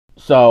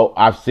So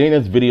I've seen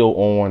this video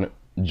on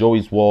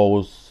Joey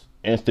Swole's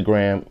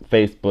Instagram,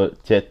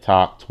 Facebook,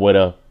 TikTok,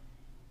 Twitter,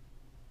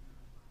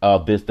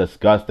 of this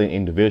disgusting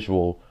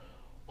individual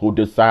who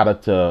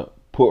decided to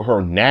put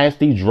her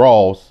nasty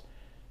drawers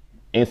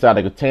inside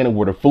the container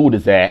where the food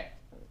is at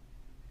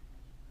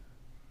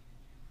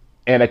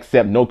and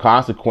accept no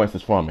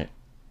consequences from it.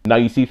 Now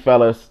you see,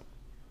 fellas,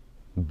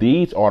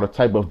 these are the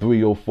type of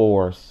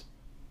 304s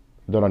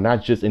that are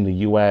not just in the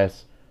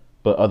US,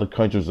 but other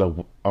countries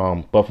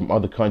but from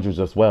other countries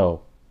as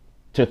well,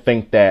 to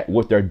think that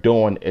what they're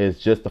doing is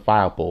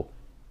justifiable.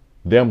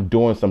 Them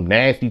doing some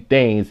nasty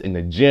things in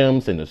the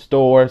gyms, in the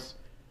stores,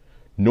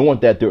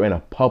 knowing that they're in a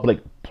public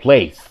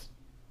place,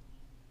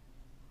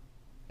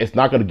 it's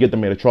not going to get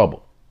them into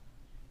trouble.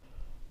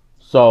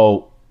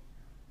 So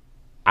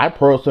I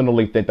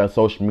personally think that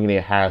social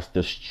media has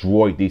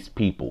destroyed these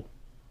people.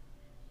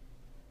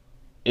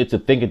 It's a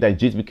thinking that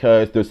just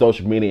because they're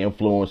social media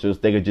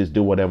influencers, they can just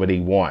do whatever they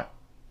want.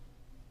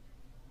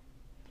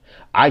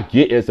 I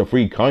get it's a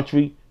free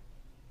country,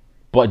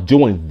 but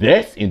doing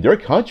this in their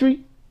country?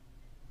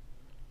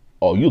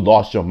 Oh, you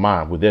lost your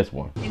mind with this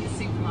one. In the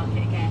supermarket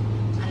again,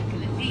 and I'm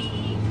going to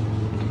leave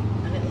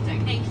a little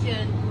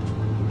donation.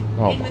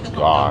 Oh my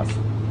God.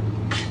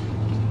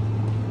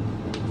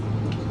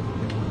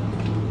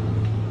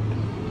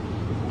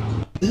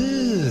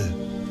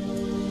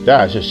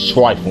 That's just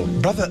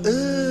trifling. Brother,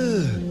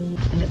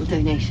 A little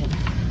donation.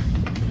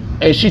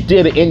 And she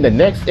did it in the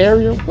next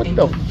area? What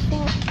the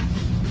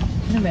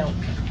fuck? The milk.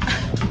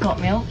 Got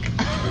milk.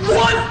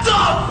 What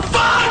the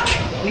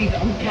fuck? Leave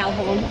it on the cow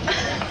horn.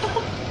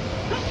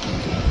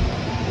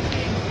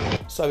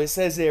 So it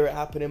says here it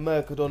happened in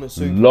Mercadona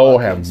supermarket.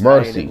 Lord have in Spain,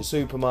 mercy. and the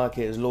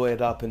supermarket is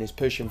lawyered up and is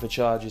pushing for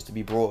charges to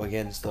be brought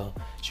against her.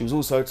 She was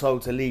also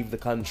told to leave the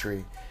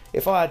country.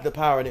 If I had the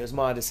power and it was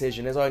my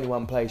decision, there's only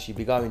one place you'd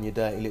be going, you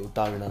dirty little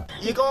donor.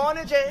 You going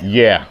to jail?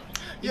 Yeah.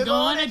 You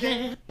going to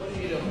jail? What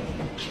are you doing?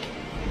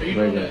 Are you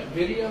doing a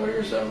video of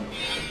yourself?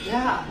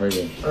 Yeah.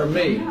 Or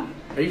me?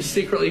 Are you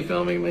secretly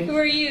filming me? Who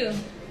are you?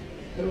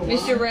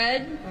 Mr.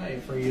 Red? Hey,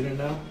 for you to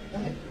know.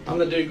 I'm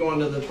the dude going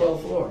to the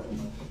 12th floor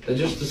that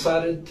just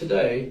decided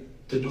today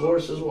to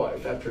divorce his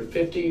wife after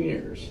 15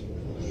 years.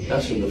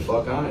 That's who the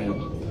fuck I am.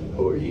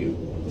 Who are you?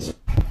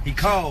 He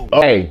cold.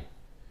 Hey,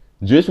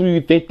 just when you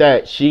think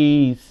that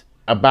she's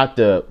about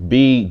to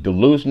be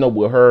delusional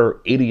with her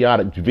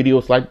idiotic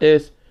videos like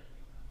this,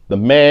 the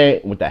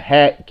man with the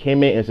hat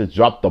came in and just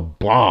dropped the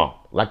bomb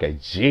like a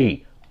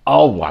G.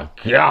 Oh my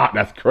God,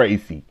 that's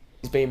crazy.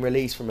 He's been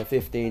released from a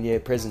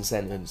 15-year prison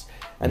sentence.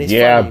 And it's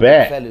Yeah, I funny,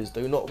 bet. fellas,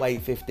 do not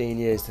wait 15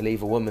 years to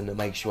leave a woman that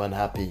makes you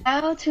unhappy.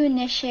 How to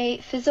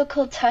initiate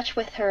physical touch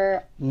with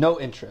her. No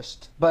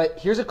interest. But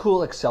here's a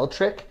cool Excel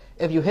trick.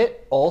 If you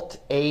hit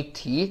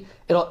Alt-A-T,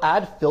 it'll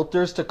add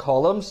filters to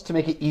columns to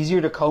make it easier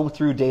to comb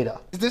through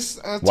data. Is this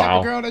a type Wow.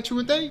 of girl that you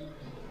would date?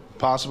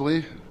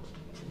 Possibly.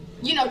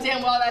 You know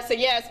damn well I said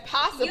yes,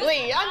 possibly.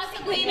 You said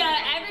possibly to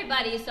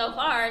everybody so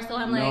far, so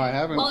I'm like, No, I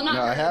haven't. well, not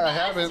No, I us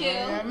haven't.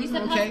 two. You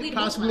said Okay,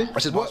 possibly. I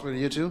said possibly to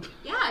you too?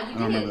 Yeah, you I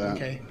don't did. remember that.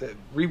 Okay,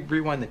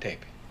 rewind the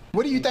tape.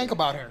 What do you think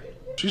about her?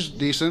 She's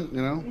decent,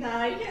 you know?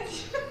 Nah,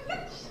 yes.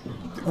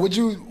 Would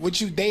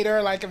you date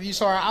her like if you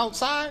saw her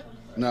outside?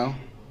 No.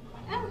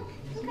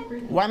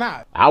 Why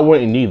not? I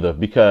wouldn't either,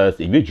 because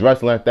if you're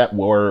dressing like that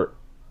when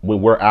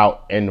we're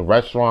out in the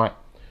restaurant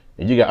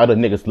and you got other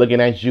niggas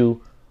looking at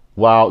you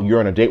while you're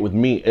on a date with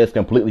me, it's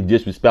completely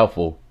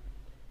disrespectful.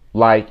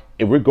 Like,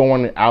 if we're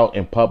going out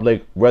in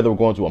public, whether we're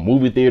going to a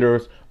movie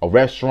theaters, a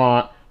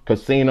restaurant,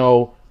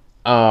 casino,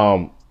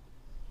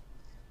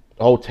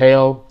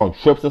 hotel, on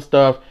trips and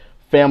stuff,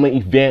 family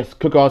events,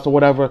 cookouts or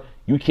whatever,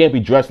 you can't be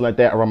dressed like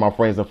that around my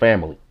friends and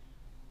family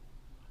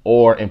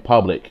or in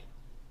public,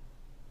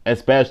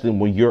 especially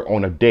when you're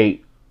on a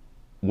date,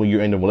 when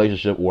you're in a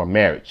relationship or a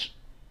marriage.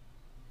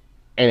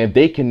 And if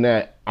they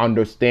cannot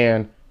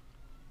understand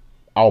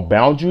our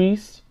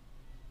boundaries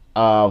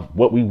of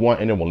what we want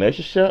in a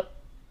relationship,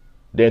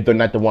 then they're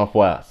not the one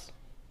for us.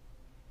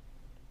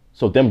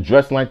 So them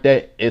dressing like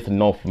that is a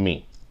no for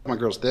me. My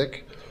girl's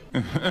thick.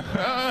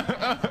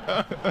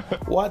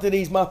 Why do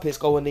these Muppets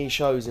go on these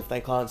shows if they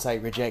can't say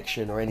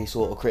rejection or any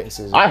sort of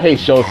criticism? I hate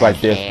shows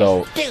like this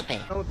though. I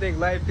don't think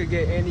life could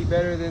get any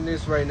better than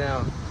this right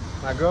now.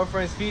 My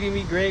girlfriend's feeding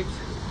me grapes.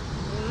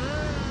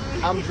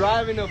 I'm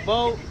driving a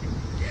boat.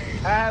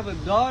 I have a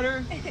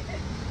daughter.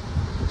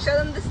 Show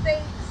them the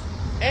steaks.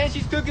 And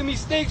she's cooking me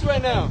steaks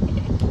right now.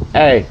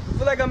 Hey, I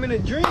feel like I'm in a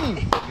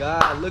dream.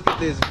 God, look at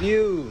this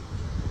view.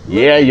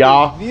 yeah,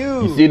 y'all.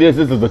 View. You see this?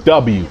 This is a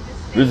W.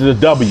 This is a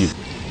W.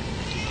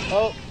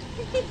 Oh,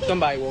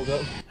 somebody woke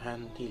up.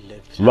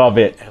 Love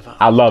it.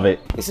 I love it.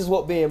 This is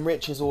what being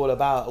rich is all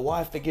about. A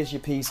wife that gives you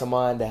peace of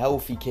mind, a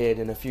healthy kid,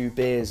 and a few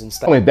beers and Not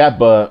stuff. only that,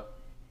 but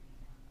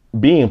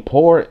being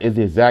poor is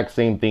the exact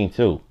same thing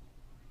too.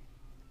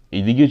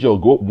 If you get you a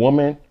good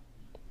woman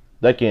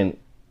that can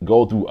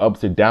go through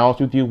ups and downs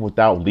with you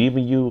without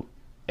leaving you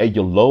at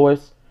your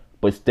lowest,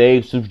 but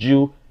stays with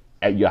you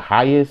at your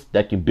highest,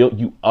 that can build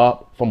you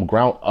up from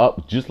ground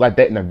up just like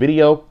that in a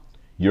video,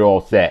 you're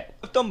all set.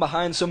 I've done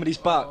behind somebody's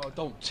back. Oh,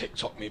 don't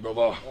TikTok me,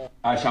 brother.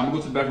 Alright, so I'm gonna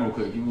go to the bathroom real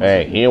quick.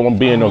 Hey, he don't want to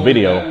be in no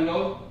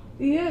video.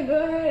 Yeah,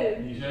 go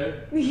ahead. You sure?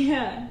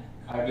 Yeah.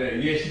 I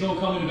bet. Yeah, she's gonna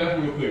come in the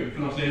bathroom real quick. You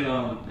know what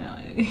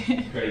I'm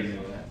saying? Crazy.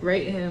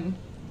 Rate him.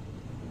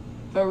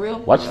 For real?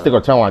 Why you stick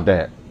her tongue like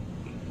that?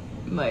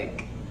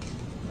 Like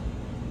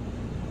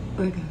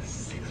a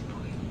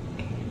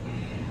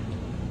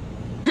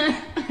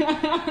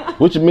 6.8.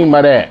 What you mean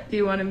by that? Do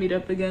you want to meet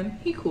up again?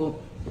 He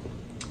cool.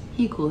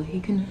 He cool. He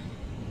can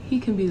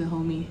be the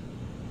homie.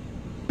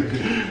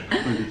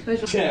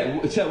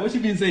 Chat, what you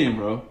been saying,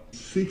 bro?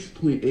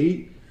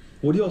 6.8?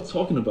 What are y'all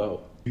talking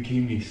about? You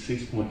gave me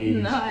 6.8.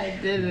 No, I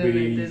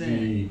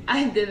didn't.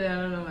 I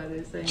don't know why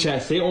they're saying.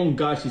 Chat, say on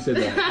God she said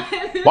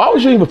that. Why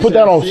would you even put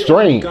that on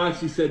stream? God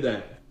she said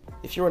that.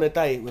 If you're on a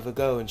date with a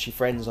girl and she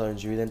friend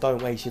zones you, then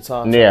don't waste your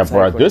time. Yeah, trying to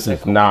bro, take her in this a is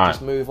second. not.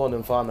 Just move on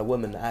and find a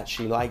woman that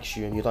actually likes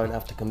you and you don't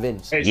have to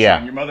convince. Hey, Yeah.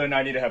 son, your mother and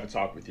I need to have a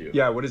talk with you.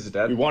 Yeah, what is it,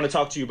 Dad? We want to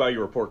talk to you about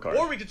your report card.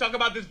 Or we could talk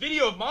about this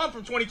video of mom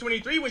from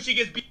 2023 when she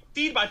gets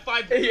beat by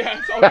 5. Yeah,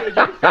 it's all good.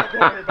 Don't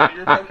worry about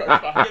your report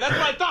card. Yeah, that's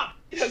what I thought.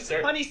 Yes,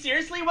 sir. Honey,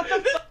 seriously? What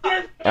the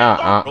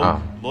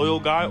fuck? Loyal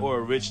guy or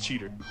a rich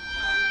cheater?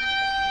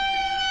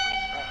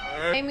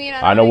 I mean,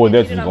 I know where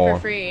this is going.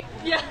 For free.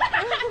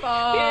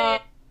 Yeah.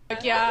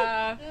 Fuck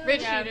yeah.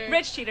 Rich cheater.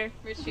 Rich cheater.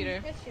 Rich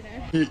cheater. Rich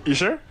cheater. You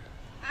sure?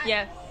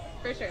 Yes,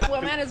 for sure.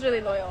 Well, man is really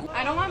loyal.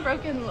 I don't want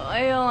broken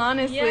loyal,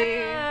 honestly.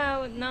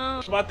 Yeah, no.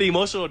 What about the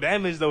emotional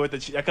damage though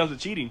that comes with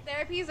cheating?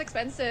 Therapy is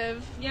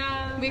expensive.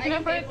 Yeah. We can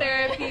afford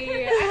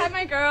therapy. I have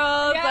my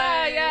girls.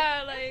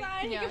 Yeah, like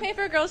fine. You can pay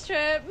for a girls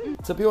trip.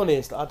 To be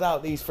honest, I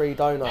doubt these 3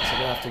 donuts are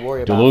gonna have to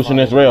worry Delusion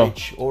about is real. a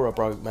rich or a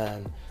broke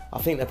man. I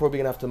think they're probably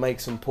gonna have to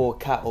make some poor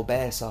cat or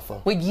bear suffer.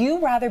 Would you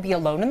rather be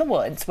alone in the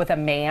woods with a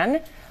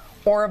man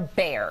or a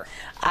bear?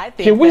 I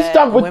think Can we that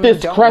stop with women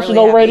this don't question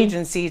really have already?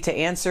 agency to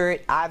answer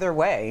it either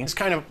way. This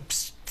kind of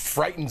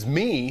frightens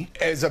me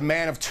as a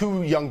man of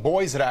 2 young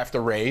boys that I have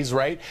to raise,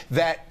 right?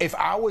 That if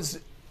I was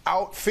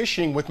out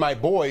fishing with my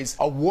boys,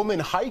 a woman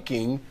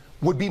hiking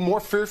would be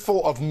more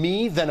fearful of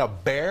me than a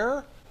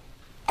bear?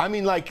 I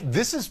mean, like,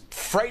 this is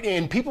frightening,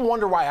 and people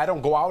wonder why I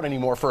don't go out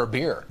anymore for a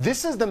beer.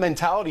 This is the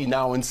mentality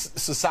now in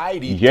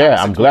society.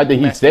 Yeah, I'm glad that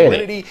he said it.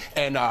 Masculinity,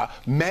 and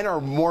men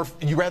are more,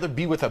 you rather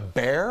be with a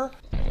bear?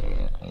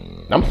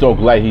 I'm so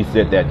glad he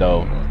said that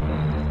though.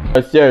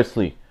 But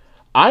seriously,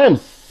 I am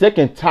sick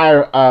and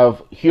tired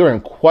of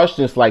hearing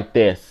questions like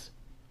this.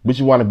 Would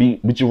you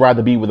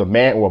rather be with a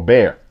man or a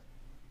bear?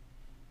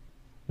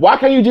 Why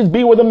can't you just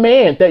be with a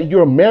man that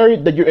you're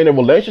married, that you're in a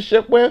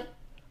relationship with?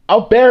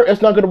 A bear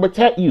is not going to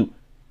protect you.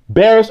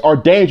 Bears are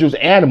dangerous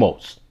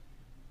animals.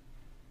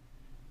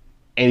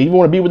 And if you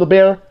want to be with a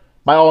bear,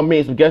 by all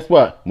means, but guess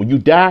what? When you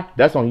die,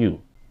 that's on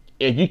you.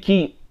 If you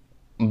keep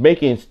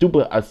making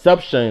stupid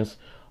assumptions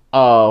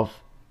of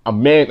a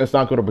man that's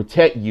not going to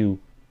protect you,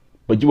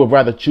 but you would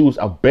rather choose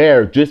a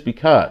bear just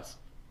because.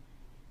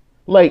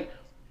 Like,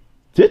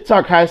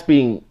 TikTok has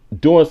been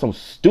doing some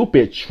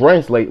stupid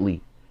trends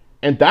lately.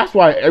 And that's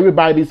why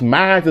everybody's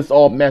minds is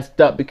all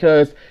messed up,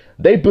 because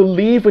they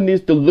believe in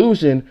this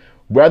delusion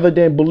rather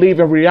than believe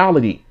in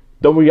reality.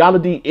 The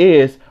reality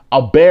is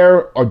a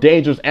bear or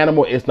dangerous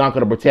animal is not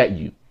going to protect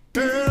you.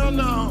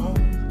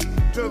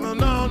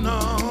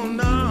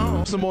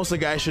 What's the most a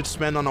guy should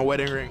spend on a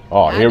wedding ring?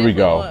 Oh, here we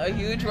go. A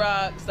huge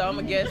rock, so I'm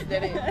gonna guess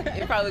that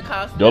it probably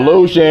costs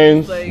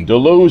Delusions, like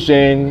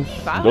delusions,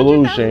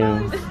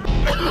 delusions.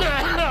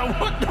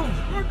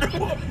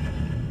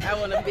 I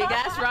want a big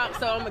ass rock,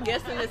 so I'm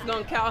guessing it's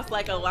gonna cost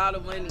like a lot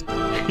of money.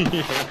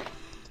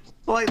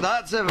 Like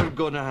that's ever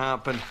gonna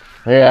happen.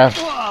 Yeah,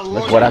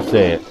 that's what I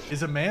said.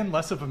 Is a man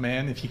less of a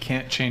man if he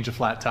can't change a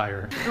flat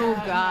tire? Oh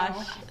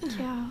gosh.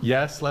 Yeah.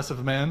 Yes, less of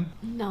a man?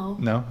 No.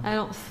 No? I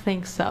don't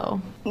think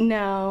so.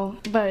 No,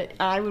 but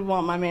I would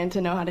want my man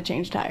to know how to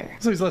change tire.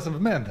 So he's less of a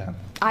man then?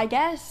 I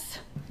guess.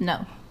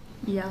 No.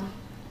 Yeah.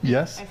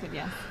 Yes? I said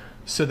yes.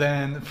 So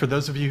then, for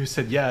those of you who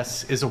said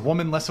yes, is a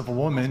woman less of a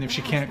woman if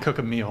she can't cook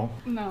a meal?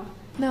 No.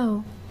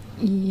 No.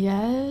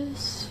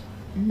 Yes.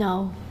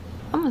 No.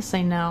 I'm gonna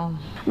say no.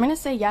 I'm gonna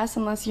say yes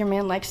unless your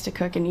man likes to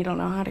cook and you don't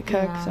know how to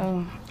cook. Yeah.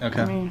 So.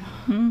 Okay. I mean,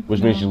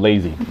 Which means you're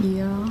lazy.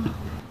 Yeah.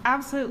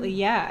 Absolutely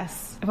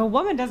yes. If a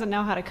woman doesn't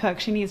know how to cook,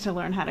 she needs to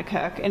learn how to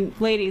cook. And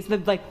ladies, the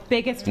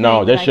biggest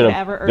No, thing they that I should could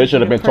have. ever They urge should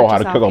you have been to told how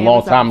to purchase cook a off long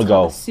Amazon, time it's ago.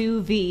 called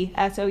Sous vide,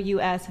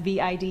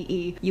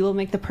 SOUSVIDE. You will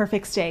make the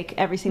perfect steak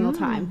every single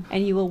time,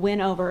 and you will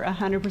win over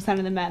 100%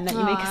 of the men that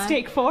you make a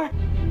steak for.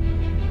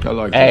 I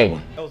like hey,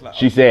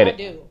 she said it. I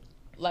do.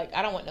 Like,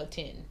 I don't want no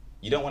 10.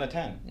 You don't want a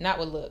 10? Not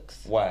with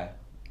looks. Why?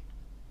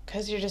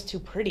 Because you're just too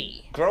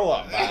pretty. Grow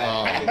up.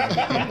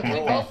 We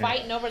both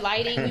fighting over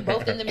lighting. We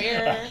both in the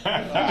mirror.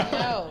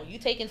 No, you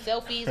taking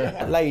selfies.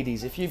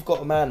 Ladies, if you've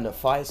got a man that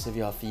fights with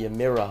you for your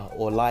mirror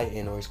or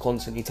lighting or is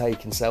constantly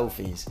taking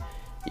selfies,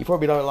 you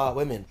probably don't like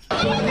women.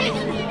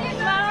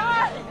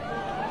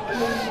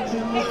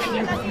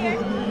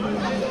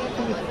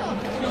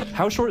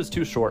 How short is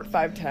too short?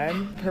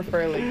 5'10",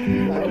 preferably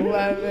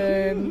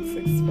 5'11",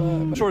 6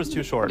 foot. How short is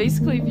too short?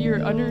 Basically, if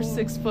you're under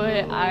 6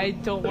 foot, I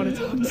don't want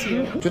to talk to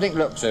you. Do you think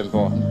looks are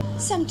important?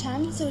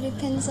 Sometimes, it all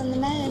depends on the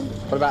man.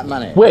 What about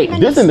money? Wait,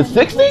 this in the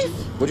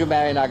 60s? Would you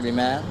marry an ugly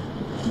man?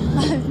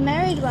 I've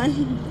married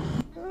one.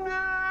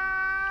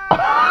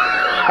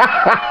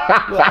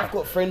 Look, I've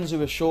got friends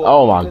who are short.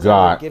 Oh my because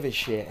God. They don't give a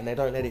shit and they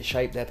don't let it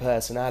shape their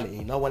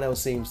personality. No one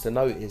else seems to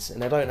notice,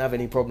 and they don't have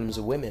any problems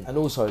with women. And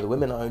also, the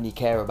women that only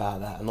care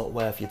about that are not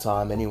worth your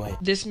time anyway.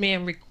 This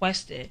man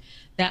requested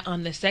that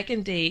on the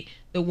second date,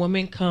 the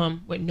woman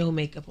come with no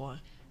makeup on.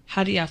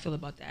 How do y'all feel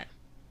about that?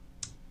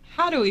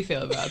 How do we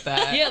feel about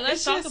that? Yeah,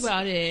 let's talk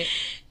about it.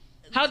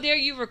 How dare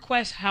you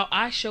request how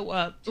I show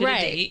up to the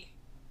date?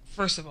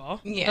 First of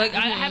all, like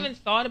I haven't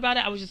thought about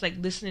it. I was just like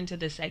listening to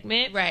the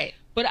segment, right?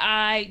 But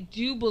I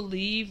do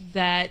believe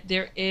that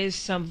there is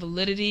some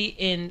validity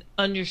in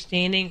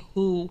understanding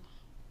who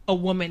a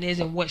woman is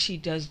and what she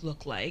does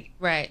look like,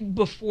 right?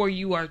 Before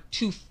you are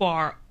too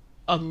far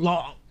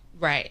along,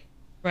 right?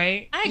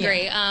 Right? I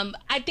agree.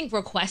 I think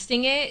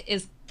requesting it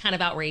is kind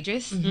of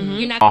outrageous. Mm-hmm.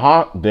 You're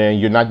not. Then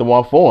you're not the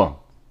one for him.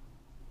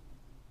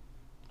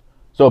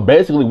 So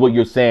basically, what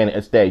you're saying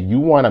is that you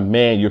want a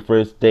man your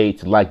first date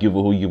to like you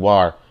for who you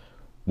are.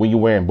 When you're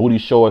wearing booty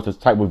shorts, this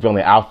type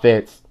revealing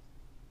outfits,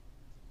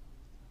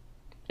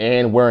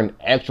 and wearing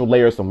extra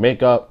layers of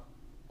makeup,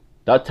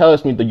 that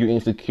tells me that you're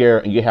insecure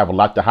and you have a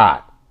lot to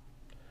hide.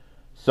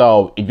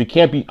 So if you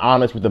can't be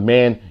honest with a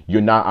man,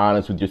 you're not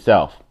honest with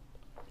yourself.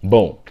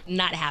 Boom.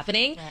 Not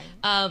happening.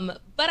 Right.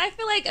 But I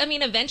feel like, I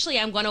mean, eventually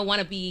I'm going to want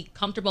to be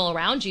comfortable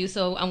around you.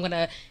 So I'm going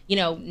to,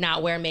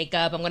 not wear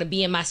makeup. I'm going to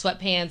be in my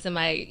sweatpants and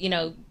my,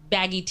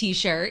 baggy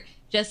t-shirt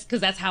just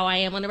because that's how I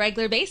am on a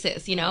regular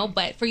basis,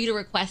 But for you to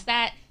request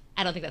that,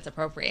 I don't think that's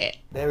appropriate.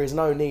 There is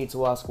no need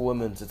to ask a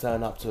woman to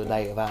turn up to a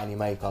date without any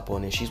makeup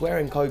on. If she's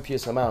wearing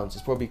copious amounts,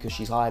 it's probably because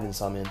she's hiding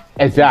something.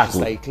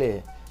 Exactly. Stay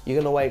clear. You're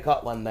going to wake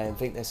up one day and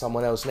think there's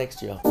someone else next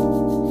to you.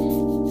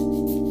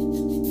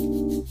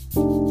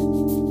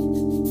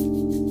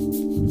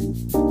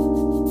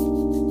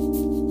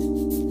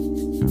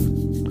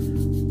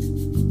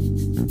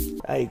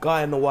 Hey,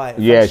 guy in the white.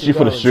 Yeah, she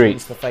for the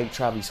streets. The fake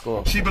Travis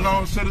Scott. She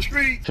belongs to the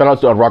street. Shout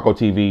out to Rocco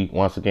TV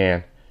once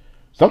again.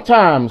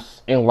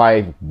 Sometimes in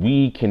life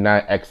we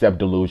cannot accept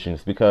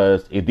delusions,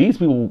 because if these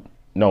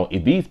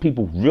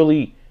people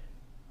really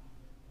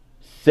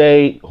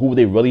say who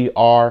they really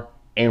are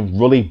and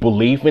really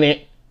believe in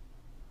it,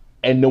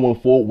 and knowing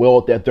full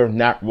well that they're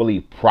not really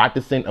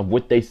practicing of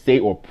what they say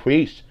or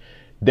preach,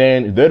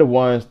 then they're the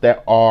ones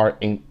that are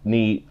in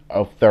need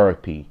of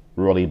therapy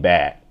really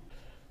bad.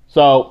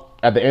 So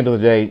at the end of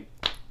the day,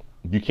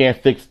 you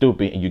can't fix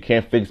stupid and you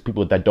can't fix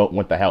people that don't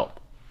want the help.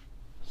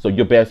 So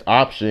your best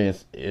option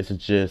is to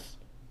just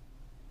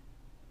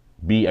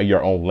be in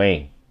your own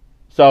lane.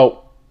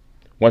 So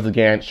once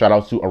again, shout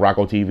out to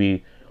Rocco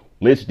TV.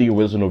 Listen to the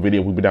original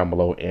video. We'll be down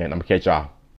below, and I'm gonna catch y'all.